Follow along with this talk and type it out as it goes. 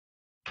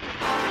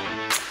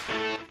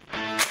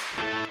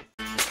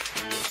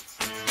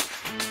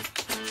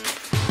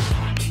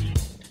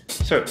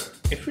So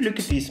if we look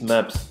at these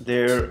maps,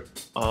 there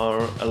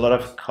are a lot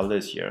of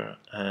colors here,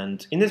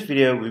 and in this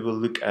video we will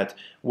look at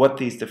what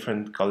these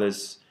different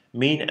colors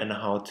mean and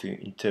how to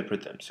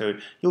interpret them. So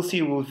you'll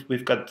see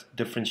we've got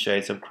different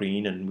shades of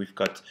green, and we've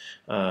got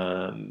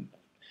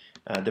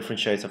different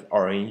shades of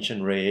orange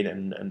and red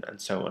and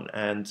so on.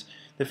 And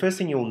the first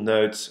thing you'll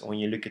note when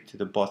you look at to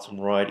the bottom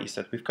right is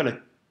that we've got a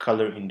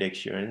color index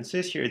here, and it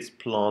says here it's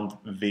plant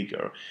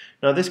vigor.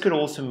 Now this could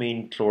also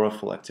mean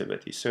chlorophyll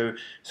activity. So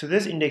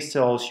this index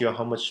tells you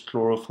how much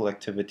chlorophyll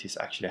activity is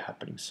actually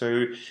happening.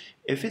 So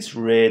if it's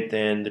red,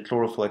 then the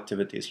chlorophyll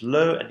activity is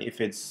low, and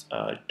if it's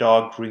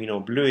dark green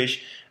or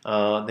bluish,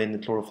 then the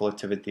chlorophyll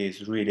activity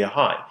is really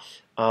high.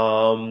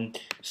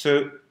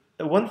 So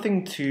one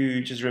thing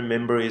to just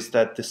remember is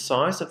that the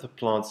size of the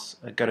plants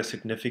got a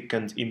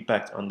significant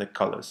impact on the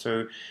color.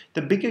 So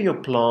the bigger your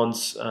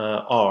plants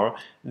are,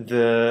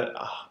 the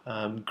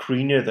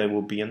greener they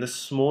will be, and the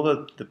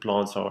smaller the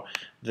plants are,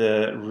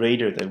 the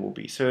redder they will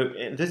be. So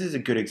this is a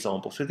good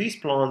example. So these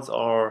plants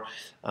are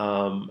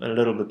a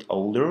little bit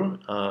older,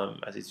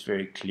 as it's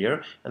very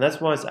clear, and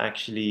that's why it's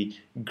actually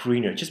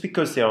greener, just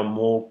because there are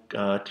more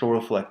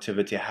chlorophyll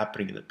activity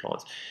happening in the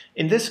plants.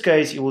 In this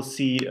case, you will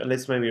see,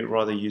 let's maybe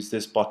rather use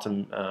this bottom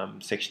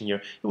section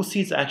here, you will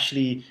see it's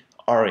actually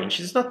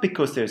orange. It's not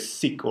because they're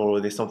sick or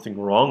there's something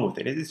wrong with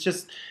it. It's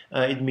just,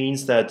 it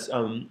means that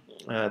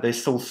they're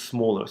still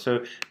smaller.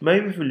 So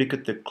maybe if we look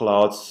at the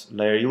clouds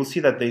layer, you'll see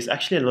that there's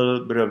actually a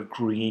little bit of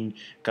green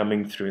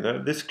coming through.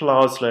 This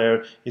clouds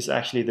layer is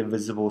actually the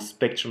visible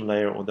spectrum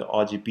layer, or the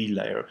RGB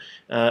layer.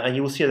 And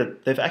you will see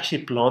that they've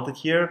actually planted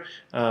here,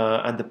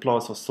 and the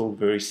plants are still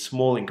very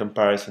small in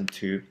comparison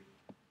to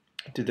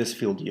this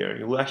field here.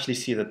 You will actually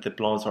see that the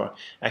plants are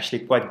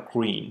actually quite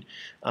green.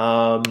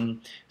 And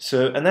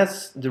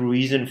that's the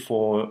reason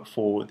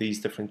for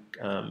these different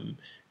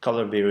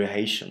color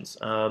variations.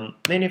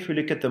 Then if we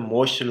look at the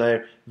moisture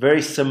layer,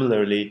 very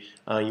similarly,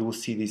 you will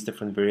see these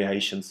different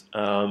variations.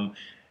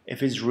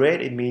 If it's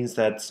red, it means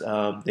that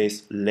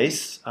there's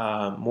less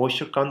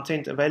moisture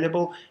content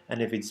available,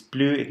 and if it's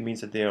blue, it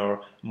means that there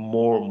are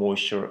more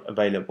moisture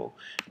available.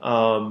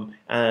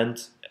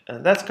 And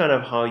that's kind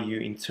of how you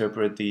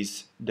interpret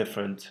these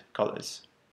different colors.